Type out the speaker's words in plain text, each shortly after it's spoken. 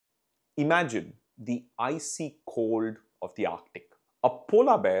Imagine the icy cold of the Arctic. A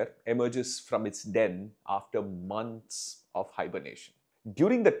polar bear emerges from its den after months of hibernation.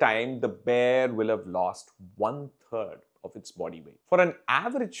 During the time, the bear will have lost one third of its body weight. For an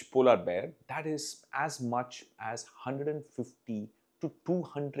average polar bear, that is as much as 150 to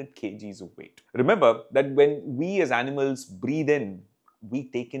 200 kgs of weight. Remember that when we as animals breathe in, we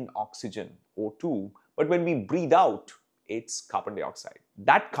take in oxygen, O2, but when we breathe out, it's carbon dioxide.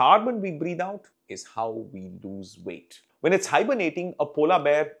 That carbon we breathe out is how we lose weight. When it's hibernating, a polar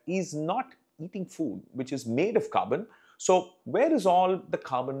bear is not eating food which is made of carbon. So where is all the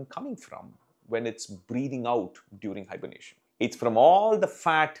carbon coming from when it's breathing out during hibernation? It's from all the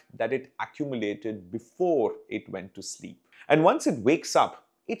fat that it accumulated before it went to sleep. And once it wakes up,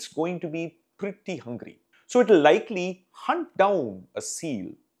 it's going to be pretty hungry. So it'll likely hunt down a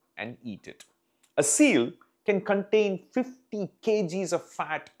seal and eat it. A seal can contain 50 kgs of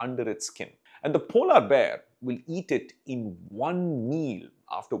fat under its skin, and the polar bear will eat it in one meal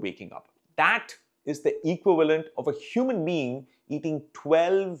after waking up. That is the equivalent of a human being eating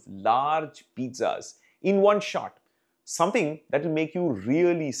 12 large pizzas in one shot, something that will make you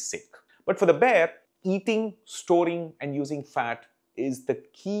really sick. But for the bear, eating, storing, and using fat is the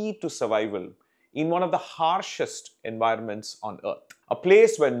key to survival in one of the harshest environments on Earth, a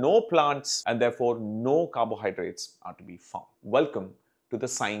place where no plants and therefore no carbohydrates are to be found. Welcome to the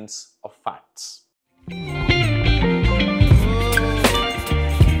science of fats.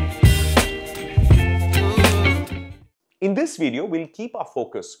 In this video, we'll keep our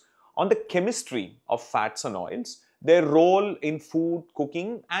focus on the chemistry of fats and oils, their role in food,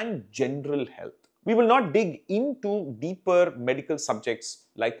 cooking, and general health. We will not dig into deeper medical subjects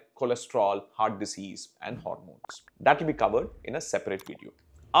like cholesterol, heart disease, and hormones. That will be covered in a separate video.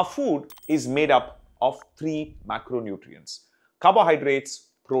 Our food is made up of three macronutrients: carbohydrates,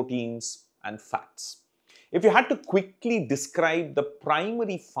 proteins, and fats. If you had to quickly describe the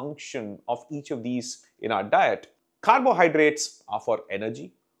primary function of each of these in our diet, carbohydrates are for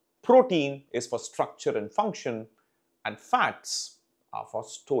energy, protein is for structure and function, and fats are for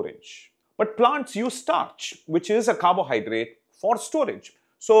storage. But plants use starch, which is a carbohydrate, for storage.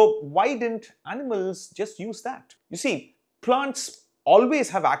 So why didn't animals just use that? You see, plants always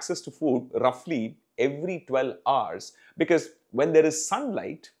have access to food roughly every 12 hours because when there is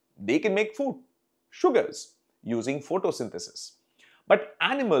sunlight, they can make food, sugars, using photosynthesis. But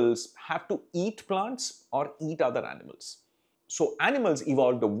animals have to eat plants or eat other animals. So animals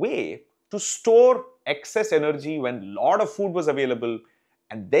evolved a way to store excess energy when a lot of food was available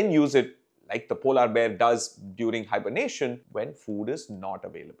and then use it like the polar bear does during hibernation when food is not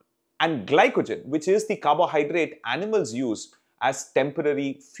available. And glycogen, which is the carbohydrate animals use as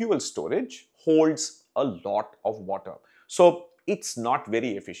temporary fuel storage, holds a lot of water. So it's not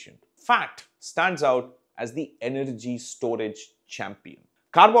very efficient. Fat stands out as the energy storage champion.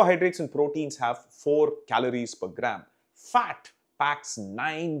 Carbohydrates and proteins have 4 calories per gram. Fat packs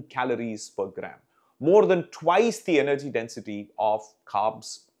 9 calories per gram, more than twice the energy density of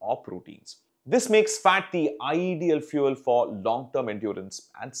carbs or proteins. This makes fat the ideal fuel for long-term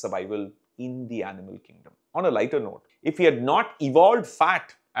endurance and survival in the animal kingdom. On a lighter note, if we had not evolved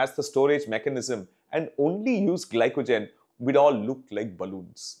fat as the storage mechanism and only used glycogen, we'd all look like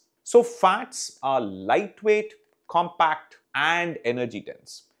balloons. So fats are lightweight, compact, and energy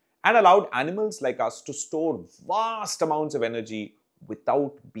dense, and allowed animals like us to store vast amounts of energy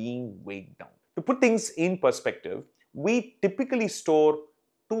without being weighed down. To put things in perspective, we typically store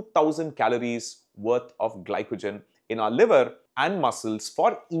 2000 calories worth of glycogen in our liver and muscles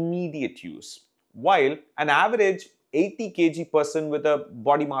for immediate use, while an average 80 kg person with a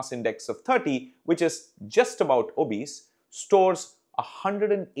body mass index of 30, which is just about obese, stores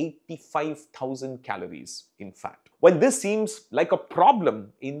 185,000 calories in fat. While this seems like a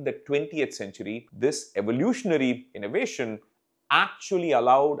problem in the 20th century, this evolutionary innovation actually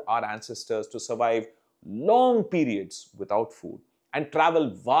allowed our ancestors to survive long periods without food and travel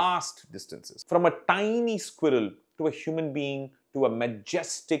vast distances. From a tiny squirrel to a human being to a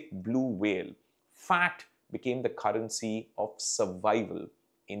majestic blue whale, fat became the currency of survival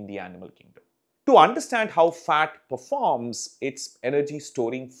in the animal kingdom. To understand how fat performs its energy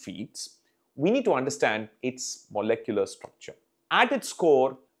storing feats, we need to understand its molecular structure. At its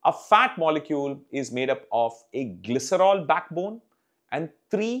core, a fat molecule is made up of a glycerol backbone and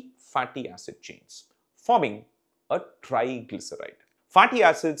 3 fatty acid chains, forming a triglyceride. Fatty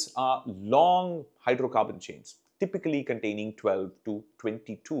acids are long hydrocarbon chains, typically containing 12 to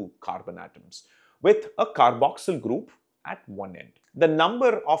 22 carbon atoms, with a carboxyl group at one end. The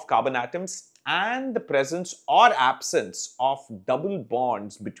number of carbon atoms and the presence or absence of double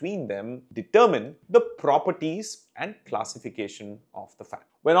bonds between them determine the properties and classification of the fat.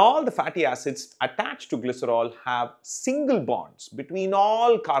 When all the fatty acids attached to glycerol have single bonds between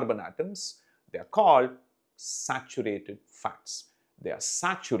all carbon atoms, they are called saturated fats. They are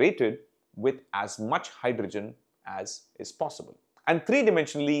saturated with as much hydrogen as is possible. And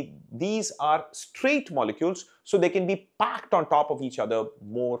three-dimensionally, these are straight molecules, so they can be packed on top of each other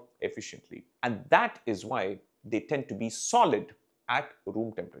more efficiently. And that is why they tend to be solid at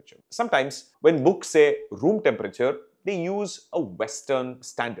room temperature. Sometimes when books say room temperature, they use a Western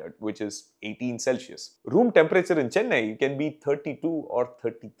standard, which is 18 Celsius. Room temperature in Chennai can be 32 or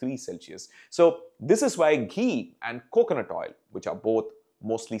 33 Celsius. So this is why ghee and coconut oil, which are both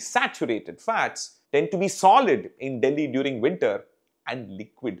mostly saturated fats, tend to be solid in Delhi during winter and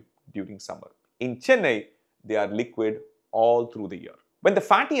liquid during summer. In Chennai, they are liquid all through the year. When the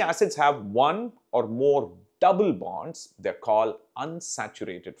fatty acids have one or more double bonds, they're called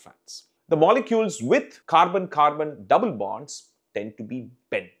unsaturated fats. The molecules with carbon-carbon double bonds tend to be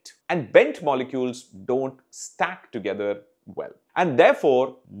bent. And bent molecules don't stack together well, and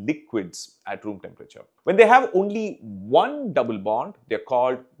therefore liquids at room temperature. When they have only one double bond, they're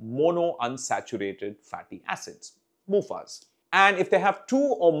called monounsaturated fatty acids, MUFAs. And if they have two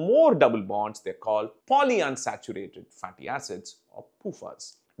or more double bonds, they're called polyunsaturated fatty acids, or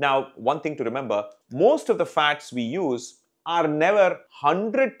PUFAs. Now, one thing to remember, most of the fats we use are never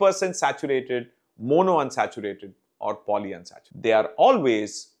 100% saturated, monounsaturated, or polyunsaturated. They are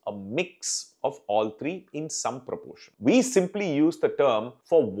always a mix of all three in some proportion. We simply use the term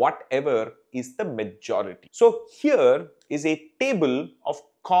for whatever is the majority. So here is a table of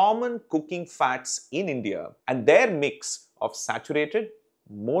common cooking fats in India and their mix of saturated,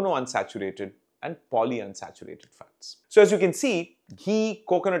 monounsaturated, and polyunsaturated fats. So as you can see, ghee,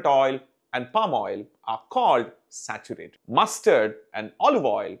 coconut oil, and palm oil are called saturated. Mustard and olive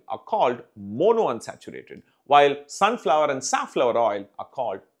oil are called monounsaturated, while sunflower and safflower oil are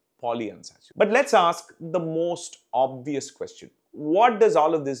called polyunsaturated. But let's ask the most obvious question. What does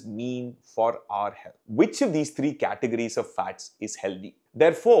all of this mean for our health? Which of these three categories of fats is healthy?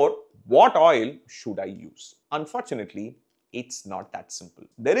 Therefore, what oil should I use? Unfortunately, it's not that simple.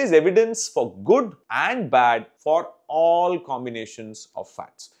 There is evidence for good and bad for all combinations of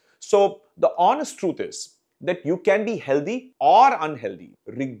fats. So the honest truth is that you can be healthy or unhealthy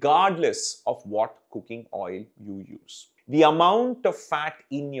regardless of what cooking oil you use. The amount of fat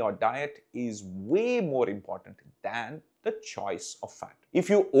in your diet is way more important than the choice of fat. If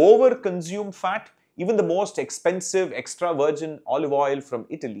you overconsume fat, even the most expensive extra virgin olive oil from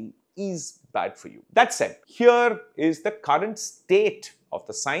Italy is bad for you. That said, here is the current state of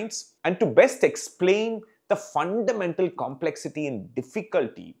the science, and to best explain the fundamental complexity and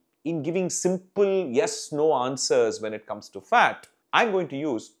difficulty in giving simple yes-no answers when it comes to fat, I'm going to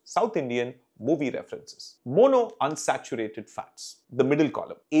use South Indian movie references. Monounsaturated fats, the middle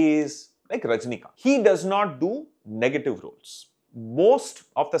column, is like Rajnikant. He does not do negative roles. Most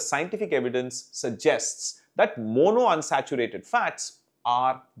of the scientific evidence suggests that monounsaturated fats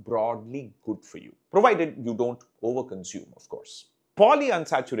are broadly good for you, provided you don't overconsume, of course.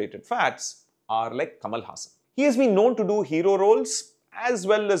 Polyunsaturated fats are like Kamal Haasan. He has been known to do hero roles as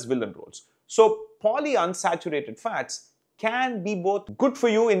well as villain roles. So polyunsaturated fats can be both good for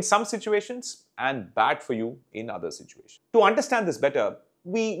you in some situations and bad for you in other situations. To understand this better,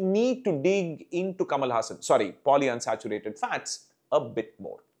 we need to dig into polyunsaturated fats a bit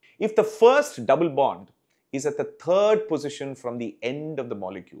more. If the first double bond is at the third position from the end of the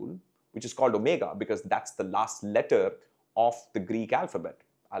molecule, which is called omega because that's the last letter of the Greek alphabet,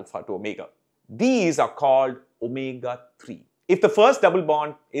 alpha to omega, these are called omega-3. If the first double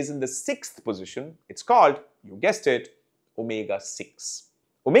bond is in the sixth position, it's called, you guessed it, omega-6.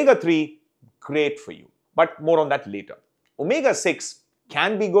 Omega-3, great for you, but more on that later. Omega-6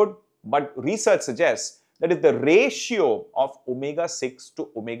 can be good, but research suggests that if the ratio of omega-6 to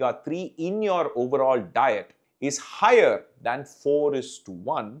omega-3 in your overall diet is higher than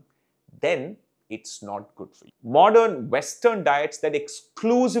 4:1, then it's not good for you. Modern Western diets that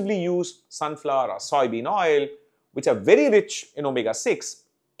exclusively use sunflower or soybean oil, which are very rich in omega-6,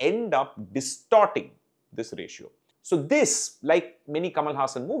 end up distorting this ratio. So this, like many Kamal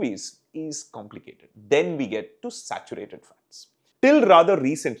Haasan movies, is complicated. Then we get to saturated fats. Till rather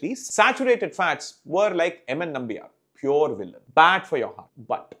recently, saturated fats were like M.N. Nambiar, pure villain, bad for your heart.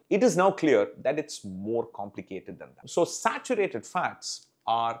 But it is now clear that it's more complicated than that. So saturated fats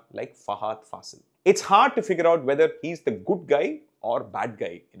are like Fahad Fasil. It's hard to figure out whether he's the good guy or bad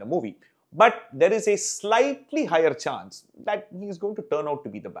guy in a movie. but there is a slightly higher chance that he is going to turn out to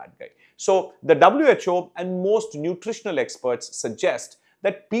be the bad guy. So the WHO and most nutritional experts suggest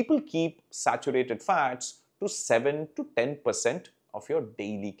that people keep saturated fats to 7 to 10% of your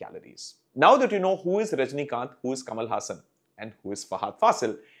daily calories. Now that you know who is Rajnikant, who is Kamal Hassan, and who is Fahad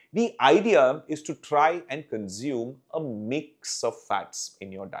Fasil, the idea is to try and consume a mix of fats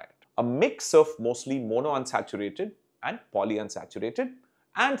in your diet. A mix of mostly monounsaturated and polyunsaturated,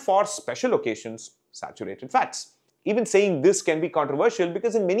 and for special occasions, saturated fats. Even saying this can be controversial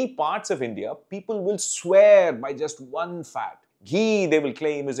because in many parts of India, people will swear by just one fat. Ghee, they will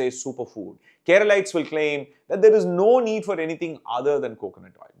claim, is a superfood. Keralites will claim that there is no need for anything other than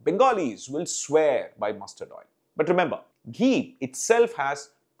coconut oil. Bengalis will swear by mustard oil. But remember, ghee itself has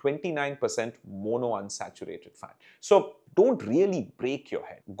 29% monounsaturated fat. So don't really break your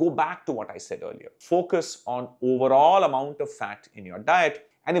head. Go back to what I said earlier. Focus on overall amount of fat in your diet,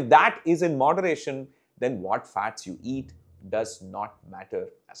 and if that is in moderation, then what fats you eat does not matter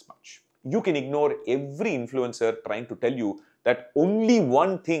as much. You can ignore every influencer trying to tell you that only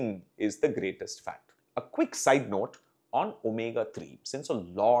one thing is the greatest fat. A quick side note on omega-3, since a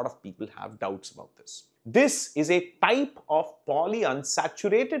lot of people have doubts about this. This is a type of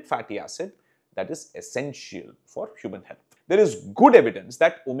polyunsaturated fatty acid that is essential for human health. There is good evidence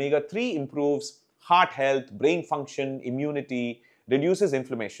that omega-3 improves heart health, brain function, immunity, reduces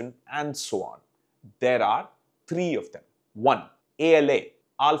inflammation, and so on. There are 3 of them. 1. ALA,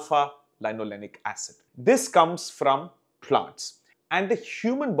 alpha-linolenic acid. This comes from plants, and the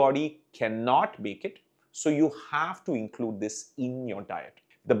human body cannot make it, so you have to include this in your diet.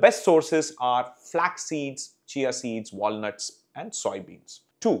 The best sources are flax seeds, chia seeds, walnuts, and soybeans.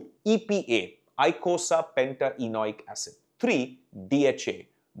 2. EPA, eicosapentaenoic acid. 3. DHA,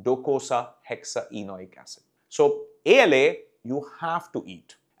 docosahexaenoic acid. So ALA you have to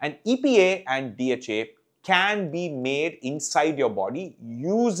eat, and EPA and DHA can be made inside your body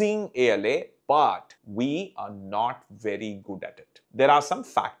using ALA, but we are not very good at it. There are some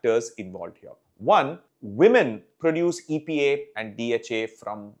factors involved here. 1. Women produce EPA and DHA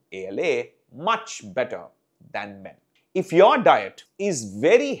from ALA much better than men. If your diet is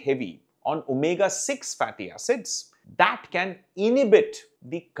very heavy on omega-6 fatty acids, that can inhibit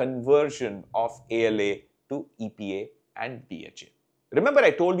the conversion of ALA to EPA and DHA. Remember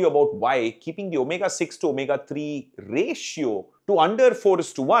I told you about why keeping the omega-6 to omega-3 ratio to under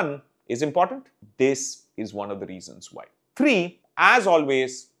 4:1 is important? This is one of the reasons why. 3. As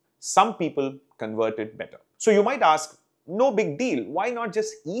always, some people convert it better. So you might ask, no big deal, why not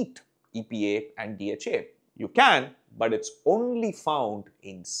just eat EPA and DHA? You can, but it's only found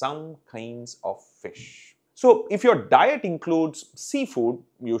in some kinds of fish. So if your diet includes seafood,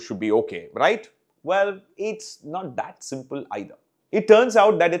 you should be okay, right? Well, it's not that simple either. It turns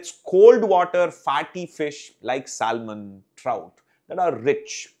out that it's cold water fatty fish like salmon, trout that are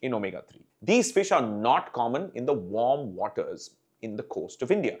rich in omega-3. These fish are not common in the warm waters in the coast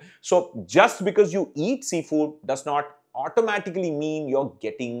of India. So just because you eat seafood does not automatically mean you're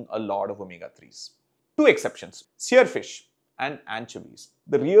getting a lot of omega-3s. 2 exceptions, spearfish and anchovies,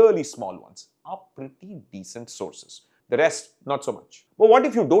 the really small ones, are pretty decent sources. The rest, not so much. But what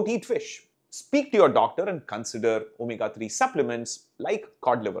if you don't eat fish? Speak to your doctor and consider omega-3 supplements like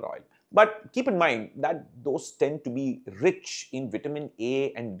cod liver oil. But keep in mind that those tend to be rich in vitamin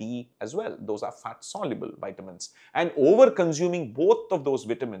A and D as well. Those are fat-soluble vitamins. And over-consuming both of those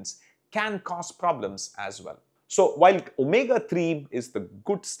vitamins can cause problems as well. So while omega-3 is the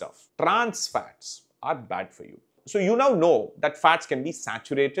good stuff, trans fats are bad for you. So you now know that fats can be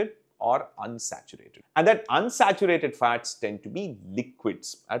saturated or unsaturated, and that unsaturated fats tend to be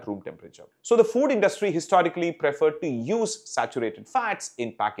liquids at room temperature. So the food industry historically preferred to use saturated fats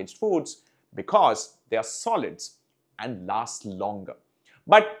in packaged foods because they are solids and last longer.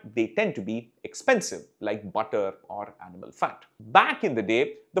 But they tend to be expensive, like butter or animal fat. Back in the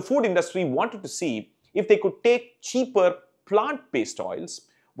day, the food industry wanted to see if they could take cheaper plant-based oils,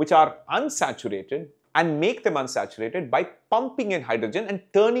 which are unsaturated, and make them unsaturated by pumping in hydrogen and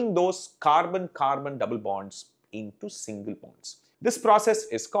turning those carbon-carbon double bonds into single bonds. This process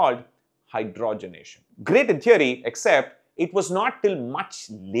is called hydrogenation. Great in theory, except it was not till much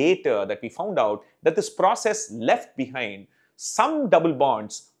later that we found out that this process left behind some double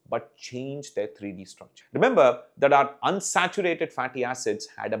bonds but changed their 3D structure. Remember that our unsaturated fatty acids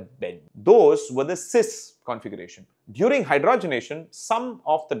had a bend. Those were the cis configuration. During hydrogenation, some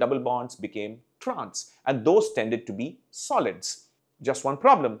of the double bonds became trans, and those tended to be solids. Just one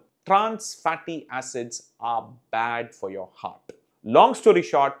problem, trans fatty acids are bad for your heart. Long story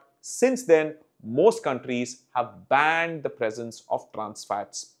short, since then, most countries have banned the presence of trans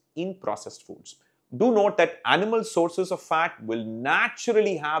fats in processed foods. Do note that animal sources of fat will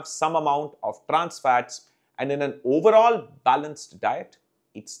naturally have some amount of trans fats, and in an overall balanced diet,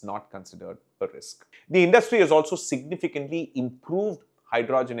 it's not considered a risk. The industry has also significantly improved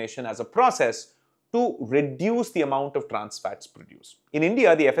hydrogenation as a process to reduce the amount of trans fats produced. In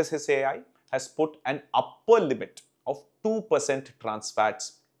India, the FSSAI has put an upper limit of 2% trans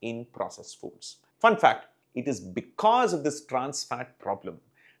fats in processed foods. Fun fact, it is because of this trans fat problem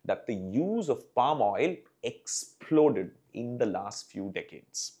that the use of palm oil exploded in the last few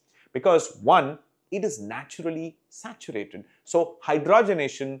decades. Because one, it is naturally saturated, so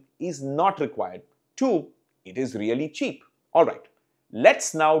hydrogenation is not required. Two, it is really cheap. Alright,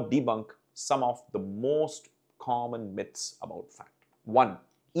 let's now debunk some of the most common myths about fat. 1.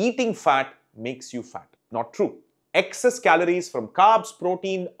 Eating fat makes you fat. Not true. Excess calories from carbs,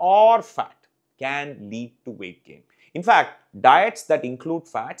 protein, or fat can lead to weight gain. In fact, diets that include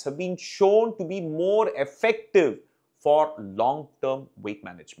fats have been shown to be more effective for long-term weight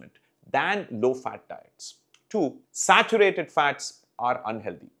management than low-fat diets. 2. Saturated fats are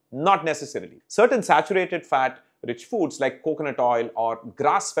unhealthy. Not necessarily. Certain saturated fat-rich foods like coconut oil or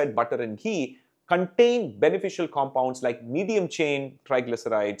grass-fed butter and ghee contain beneficial compounds like medium-chain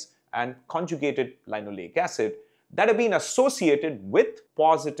triglycerides and conjugated linoleic acid that have been associated with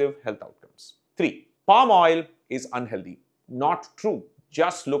positive health outcomes. 3. Palm oil is unhealthy. Not true.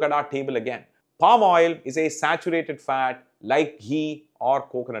 Just look at our table again. Palm oil is a saturated fat like ghee or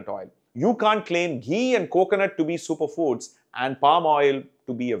coconut oil. You can't claim ghee and coconut to be superfoods and palm oil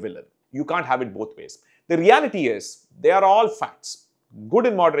to be a villain. You can't have it both ways. The reality is they are all fats. Good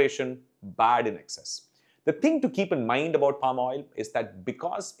in moderation, bad in excess. The thing to keep in mind about palm oil is that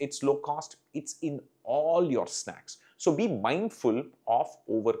because it's low cost, it's in all your snacks. So be mindful of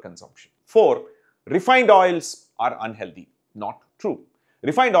overconsumption. 4. Refined oils are unhealthy. Not true.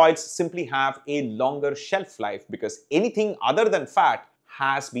 Refined oils simply have a longer shelf life because anything other than fat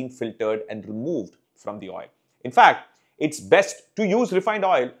has been filtered and removed from the oil. In fact, it's best to use refined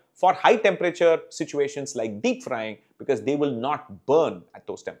oil for high temperature situations like deep frying because they will not burn at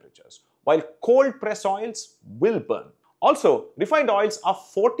those temperatures, while cold press oils will burn. Also, refined oils are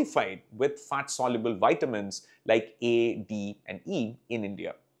fortified with fat-soluble vitamins like A, D, and E in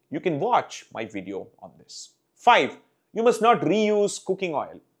India. You can watch my video on this. 5. You must not reuse cooking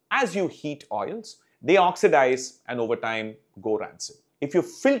oil. As you heat oils, they oxidize and over time go rancid. If you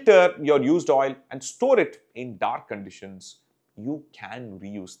filter your used oil and store it in dark conditions, you can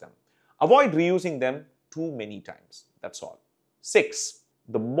reuse them. Avoid reusing them too many times. That's all. 6.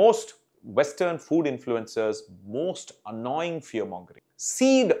 The most Western food influencers' most annoying fear-mongering.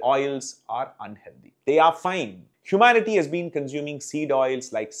 Seed oils are unhealthy. They are fine. Humanity has been consuming seed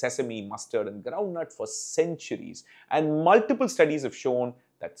oils like sesame, mustard, and groundnut for centuries, and multiple studies have shown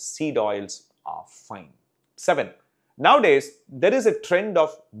that seed oils are fine. 7. Nowadays, there is a trend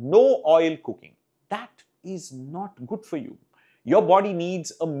of no oil cooking. That is not good for you. Your body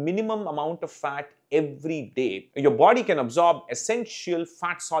needs a minimum amount of fat every day. Your body can absorb essential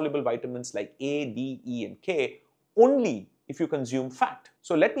fat-soluble vitamins like A, D, E, and K only if you consume fat.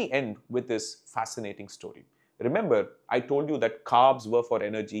 So let me end with this fascinating story. Remember, I told you that carbs were for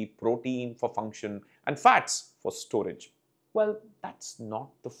energy, protein for function, and fats for storage. Well, that's not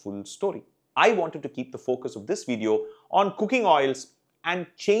the full story. I wanted to keep the focus of this video on cooking oils and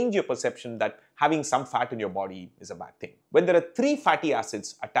change your perception that having some fat in your body is a bad thing. When there are 3 fatty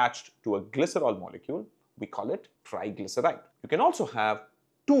acids attached to a glycerol molecule, we call it triglyceride. You can also have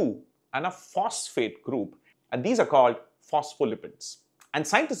 2 and a phosphate group, and these are called phospholipids. And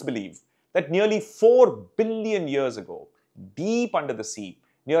scientists believe that nearly 4 billion years ago, deep under the sea,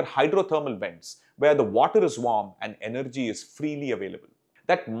 near hydrothermal vents, where the water is warm and energy is freely available,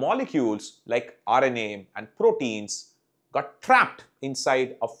 that molecules like RNA and proteins got trapped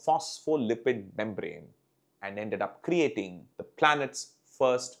inside a phospholipid membrane and ended up creating the planet's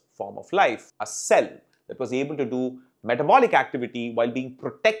first form of life, a cell that was able to do metabolic activity while being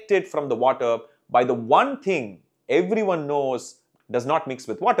protected from the water by the one thing everyone knows does not mix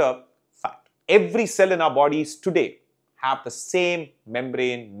with water, fat. Every cell in our bodies today have the same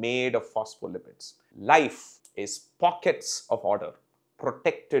membrane made of phospholipids. Life is pockets of order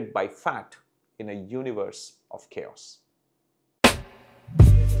protected by fat in a universe of chaos.